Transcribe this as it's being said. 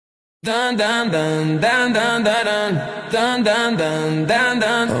Dun dun dun dun dun dun dun dun dun dun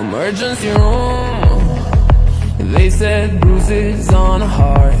dun. Emergency room. They said bruises on a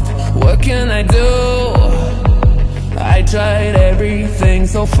heart. What can I do? I tried everything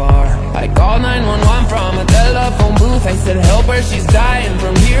so far. I called 911 from a telephone booth. I said help her, she's dying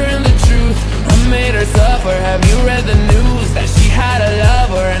from hearing the truth. I made her suffer. Have you read the news? That she had a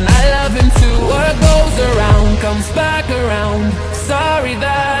lover and I love him too. What goes around comes back around. Sorry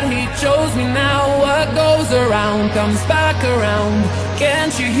that he chose me now. What goes around comes back around.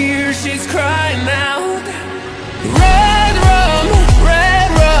 Can't you hear she's crying out? Red rum,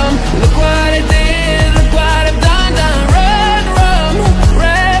 look what I did, look what I've done, done. Red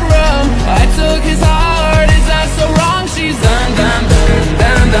rum, I took his heart, is that so wrong? She's done, done,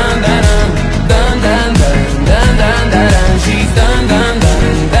 done, done, done, done, done, done, done, done, done, done. She's done, done,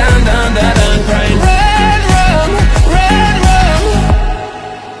 done, done, done, done, done, crying. Red rum,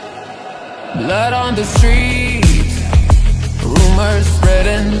 blood on the street, rumors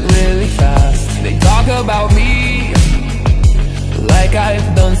spreading really fast. They talk about me like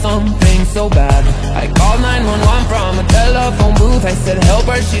I've done something so bad. I called 911 from a telephone booth. I said help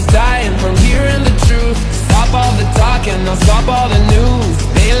her, she's dying from hearing the truth. Stop all the talking, I'll stop all the news.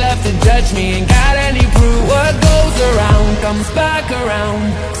 They left to judge me, ain't got any proof. What goes around comes back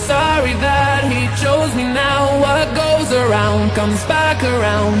around. Sorry that he chose me now. What goes around comes back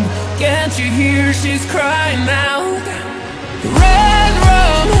around. Can't you hear she's crying out? Red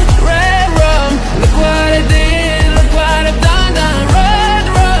rum, look what I did, look what I've done, done. Red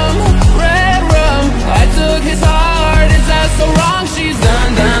rum, I took his heart, is that so wrong? She's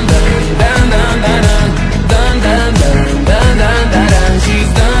done, done, done, done, done, done, done, done, done, done, done, done, done. She's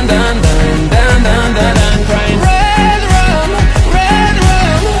done, done, done, done, done, done, done, crying. Red rum, red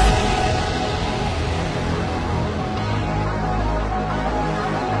rum.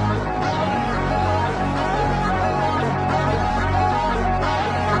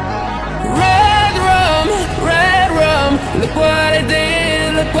 Look what I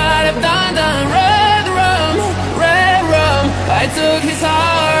did, look what I've done, done. Red rum, I took his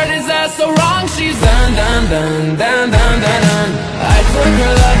heart, is that so wrong? She's done, done, done, done, done, done, done. I took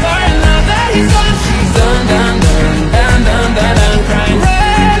her life.